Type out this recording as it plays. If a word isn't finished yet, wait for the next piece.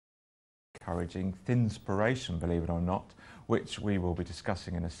encouraging thinspiration, believe it or not, which we will be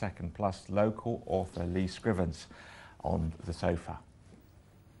discussing in a second, plus local author Lee Scrivens on the sofa.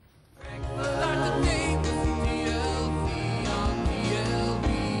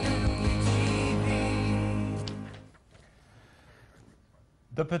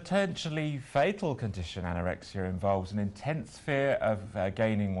 The potentially fatal condition anorexia involves an intense fear of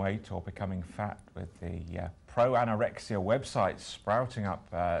gaining weight or becoming fat, with the pro-anorexia websites sprouting up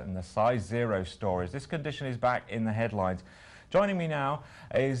in the size zero stories. This condition is back in the headlines. Joining me now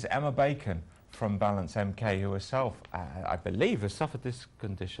is Emma Bacon from Balance MK, who herself, I believe, has suffered this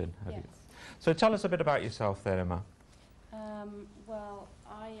condition. Have you? So tell us a bit about yourself then, Emma. Well,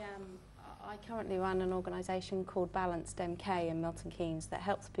 I currently run an organisation called Balanced MK in Milton Keynes that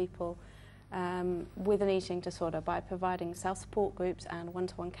helps people with an eating disorder by providing self-support groups and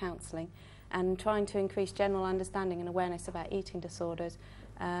one-to-one counselling, and trying to increase general understanding and awareness about eating disorders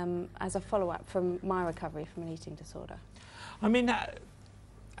as a follow-up from my recovery from an eating disorder. I mean,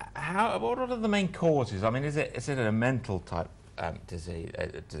 what are the main causes? I mean, is it a mental type disease,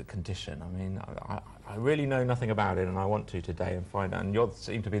 condition? I mean, I really know nothing about it, and I want to today and find out. And you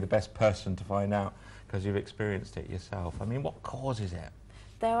seem to be the best person to find out because you've experienced it yourself. I mean, what causes it?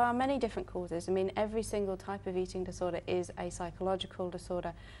 There are many different causes. I mean, every single type of eating disorder is a psychological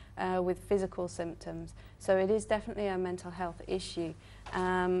disorder with physical symptoms. So it is definitely a mental health issue.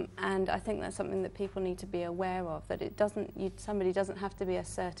 And I think that's something that people need to be aware of, that it doesn't, somebody doesn't have to be a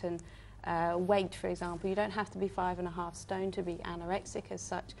certain weight, for example. You don't have to be 5.5 stone to be anorexic as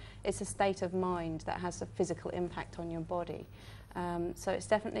such. It's a state of mind that has a physical impact on your body. So it's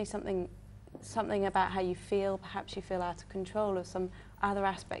definitely something about how you feel. Perhaps you feel out of control of some other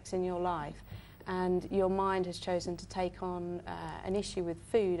aspects in your life, and your mind has chosen to take on an issue with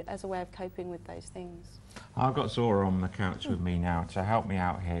food as a way of coping with those things. I've got Zora on the couch with me now to help me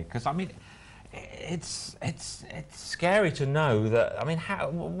out here, because I mean, it's scary to know that. I mean,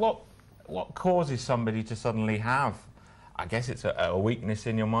 what causes somebody to suddenly have, I guess it's a weakness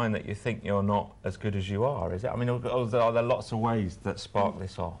in your mind that you think you're not as good as you are, is it? I mean, are there lots of ways that spark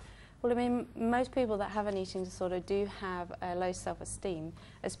this off? Well, I mean, most people that have an eating disorder do have a low self-esteem,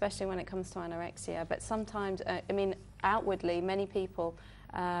 especially when it comes to anorexia. But sometimes, I mean, outwardly, many people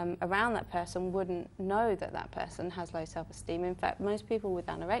around that person wouldn't know that that person has low self-esteem. In fact, most people with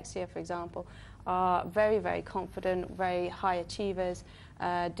anorexia, for example, are very, very confident, very high achievers,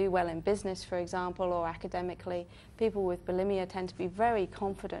 do well in business, for example, or academically. People with bulimia tend to be very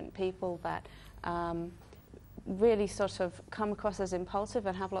confident people that really sort of come across as impulsive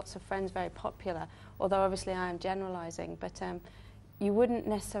and have lots of friends, very popular, although obviously I am generalising, but you wouldn't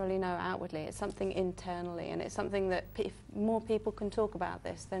necessarily know outwardly. It's something internally, and it's something that if more people can talk about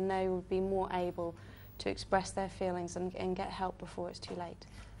this, then they would be more able to express their feelings and get help before it's too late.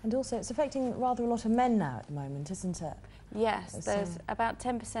 And also it's affecting rather a lot of men now at the moment, isn't it? Yes, there's about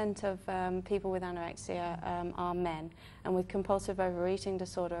 10% of people with anorexia are men, and with compulsive overeating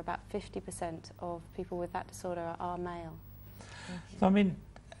disorder, about 50% of people with that disorder are male. So I mean,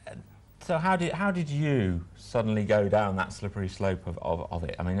 so how did you suddenly go down that slippery slope of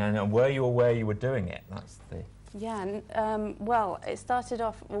it? I mean, and were you aware you were doing it? That's the... Yeah, well, it started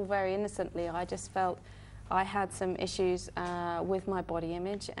off all very innocently. I just felt I had some issues with my body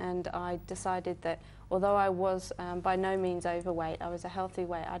image, and I decided that although I was by no means overweight, I was a healthy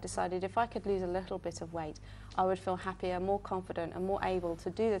weight, I decided if I could lose a little bit of weight, I would feel happier, more confident and more able to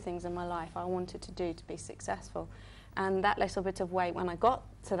do the things in my life I wanted to do to be successful. And that little bit of weight, when I got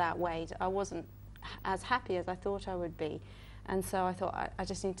to that weight, I wasn't as happy as I thought I would be. And so I thought, I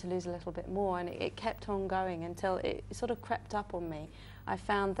just need to lose a little bit more, and it kept on going until it sort of crept up on me. I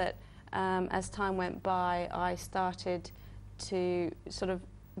found that as time went by, I started to sort of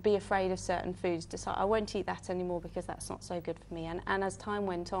be afraid of certain foods, decide I won't eat that anymore because that's not so good for me. And as time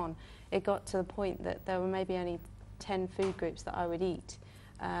went on, it got to the point that there were maybe only 10 food groups that I would eat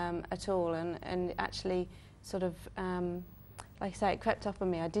at all, and actually sort of, like I say, it crept up on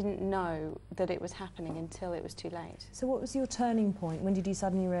me. I didn't know that it was happening until it was too late. So what was your turning point? When did you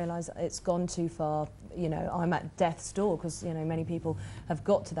suddenly realise it's gone too far, you know, I'm at death's door? Because, you know, many people have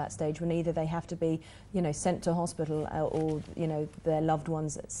got to that stage when either they have to be, you know, sent to hospital or, you know, their loved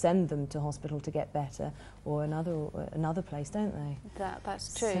ones send them to hospital to get better, or another place, don't they?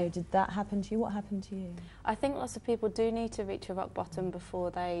 That's true. So did that happen to you? What happened to you? I think lots of people do need to reach a rock bottom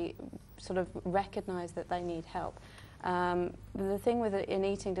before they sort of recognise that they need help. The thing with an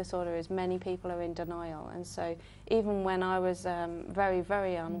eating disorder is many people are in denial, and so even when I was very,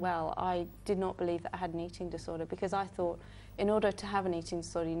 very unwell, I did not believe that I had an eating disorder, because I thought in order to have an eating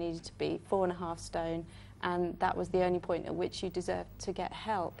disorder you needed to be 4.5 stone, and that was the only point at which you deserved to get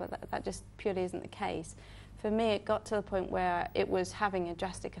help, but that just purely isn't the case. For me, it got to the point where it was having a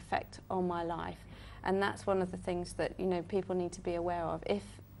drastic effect on my life, and that's one of the things that, you know, people need to be aware of. If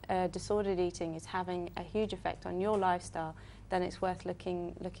disordered eating is having a huge effect on your lifestyle, then it's worth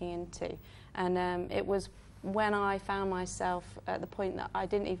looking into. And it was when I found myself at the point that I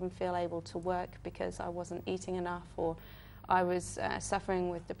didn't even feel able to work because I wasn't eating enough, or I was suffering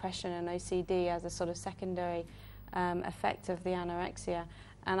with depression and OCD as a sort of secondary effect of the anorexia.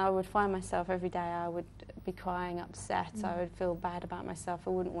 And I would find myself every day, I would be crying, upset, I would feel bad about myself, I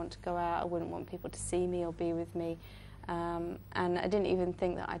wouldn't want to go out, I wouldn't want people to see me or be with me. And I didn't even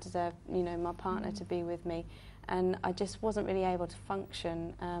think that I deserved, you know, my partner to be with me. And I just wasn't really able to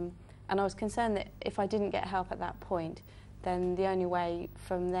function. And I was concerned that if I didn't get help at that point, then the only way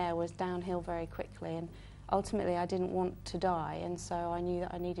from there was downhill very quickly. And ultimately, I didn't want to die, and so I knew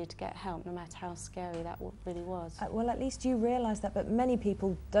that I needed to get help, no matter how scary that really was. Well, at least you realise that, but many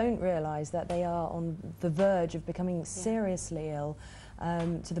people don't realise that they are on the verge of becoming seriously ill,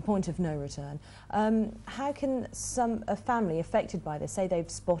 to the point of no return. How can a family affected by this, say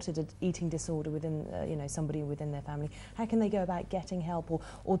they've spotted an eating disorder within, you know, somebody within their family, how can they go about getting help,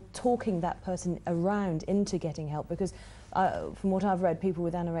 or talking that person around into getting help? Because from what I've read, people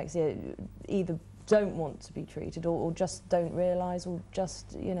with anorexia either don't want to be treated, or just don't realise, or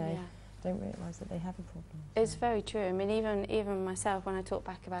just, you know, don't realise that they have a problem. It's very true. I mean, even myself, when I talk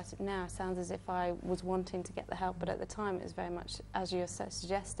back about it now, it sounds as if I was wanting to get the help, but at the time it was very much as you're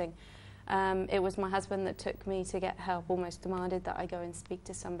suggesting. It was my husband that took me to get help, almost demanded that I go and speak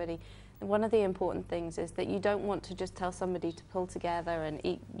to somebody. And one of the important things is that you don't want to just tell somebody to pull together and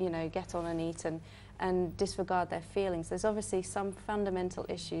eat, you know, get on and eat and disregard their feelings. There's obviously some fundamental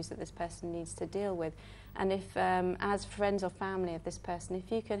issues that this person needs to deal with. And if, as friends or family of this person,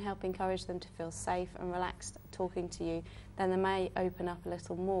 if you can help encourage them to feel safe and relaxed talking to you, then they may open up a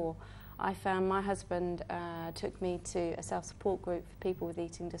little more. I found my husband took me to a self-support group for people with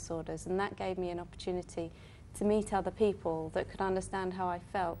eating disorders, and that gave me an opportunity to meet other people that could understand how I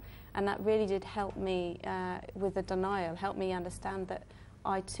felt. And that really did help me with the denial, help me understand that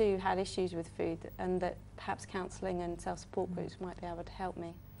I too had issues with food, and that perhaps counselling and self-support groups might be able to help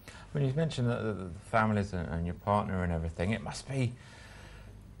me. When you mentioned the families and your partner and everything, it must be,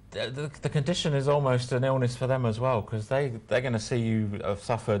 the condition is almost an illness for them as well, because they're going to see you have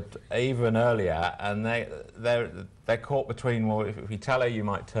suffered even earlier, and they're caught between, well, if you tell her, you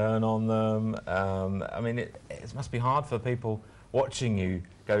might turn on them. I mean, it must be hard for people watching you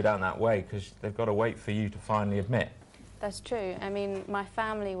go down that way, because they've got to wait for you to finally admit. That's true. I mean, my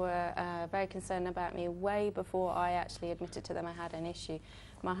family were very concerned about me way before I actually admitted to them I had an issue.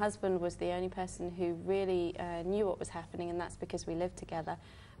 My husband was the only person who really knew what was happening, and that's because we lived together.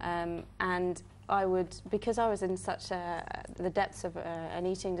 And because I was in such the depths of an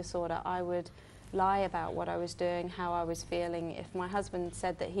eating disorder, I would lie about what I was doing, how I was feeling. If my husband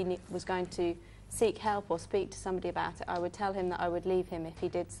said that he was going to seek help or speak to somebody about it, I would tell him that I would leave him if he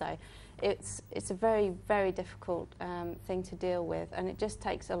did so. It's a very, very difficult thing to deal with, and it just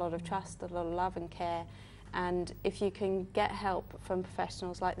takes a lot of trust, a lot of love and care. And if you can get help from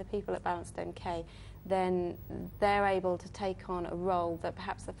professionals like the people at Balanced MK, then they're able to take on a role that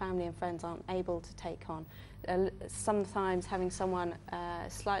perhaps the family and friends aren't able to take on. Sometimes having someone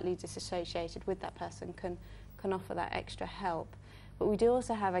slightly disassociated with that person can offer that extra help. But we do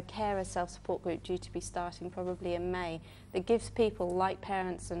also have a carer self-support group due to be starting probably in May that gives people like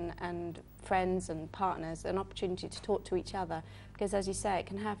parents and friends and partners an opportunity to talk to each other, because as you say, it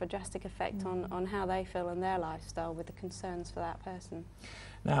can have a drastic effect on how they feel and their lifestyle with the concerns for that person.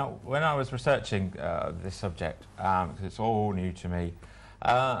 Now, when I was researching this subject, because it's all new to me,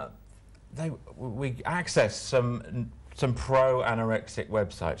 we accessed some pro-anorexic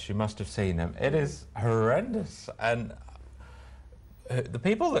websites. You must have seen them. It is horrendous, and the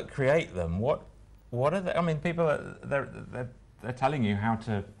people that create them, what are they? I mean, people they're telling you how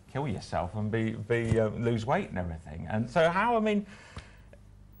to kill yourself and lose weight and everything. And so, how? I mean,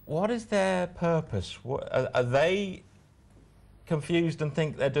 what is their purpose? Are they confused and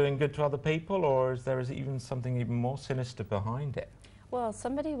think they're doing good to other people, or is there even something even more sinister behind it? Well,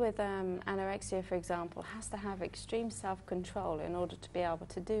 somebody with anorexia, for example, has to have extreme self-control in order to be able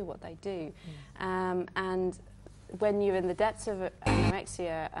to do what they do. And when you're in the depths of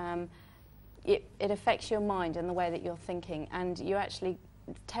anorexia, it affects your mind and the way that you're thinking, and you're actually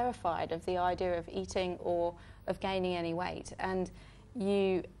terrified of the idea of eating or of gaining any weight. And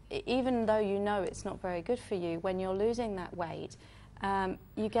you, even though you know it's not very good for you, when you're losing that weight,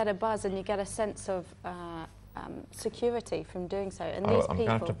 you get a buzz and you get a sense of security from doing so. And Oh, these I'm people, going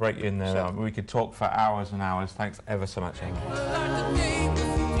to have to break you in there. Sure. We could talk for hours and hours. Thanks ever so much, Amy.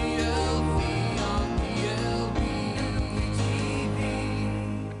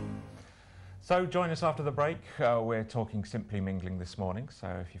 So join us after the break. We're talking Simply Mingling this morning, so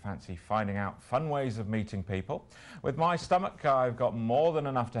if you fancy finding out fun ways of meeting people. With my stomach, I've got more than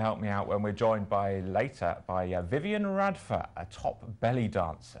enough to help me out when we're joined later by Vivian Radford, a top belly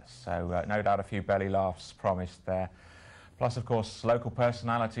dancer. So no doubt a few belly laughs promised there. Plus, of course, local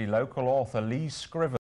personality, local author Lee Scriven.